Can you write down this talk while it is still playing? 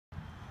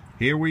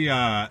Here we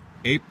are,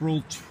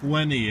 April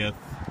 20th.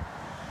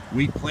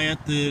 We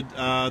planted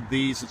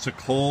these. It's a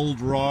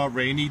cold, raw,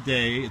 rainy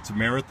day. It's a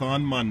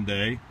Marathon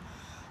Monday.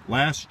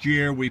 Last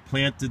year we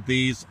planted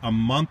these a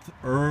month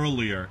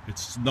earlier. It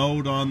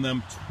snowed on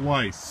them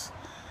twice.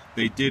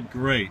 They did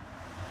great.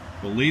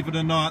 Believe it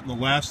or not, in the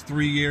last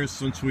 3 years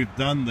since we've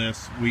done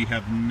this, we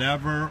have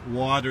never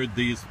watered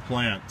these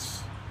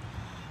plants.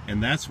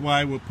 And that's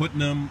why we're putting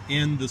them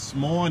in this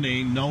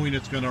morning, knowing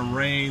it's going to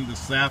rain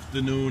this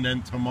afternoon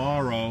and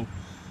tomorrow.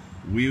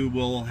 We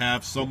will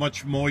have so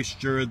much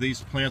moisture,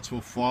 these plants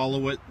will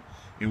follow it,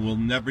 and we'll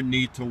never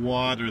need to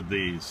water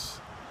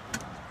these.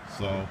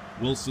 So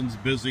Wilson's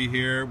busy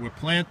here. We're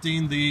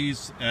planting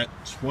these at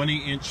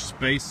 20-inch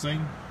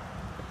spacing.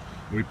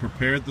 We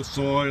prepared the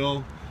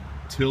soil,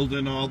 tilled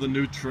in all the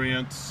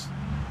nutrients.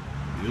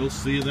 You'll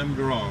see them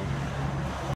grow.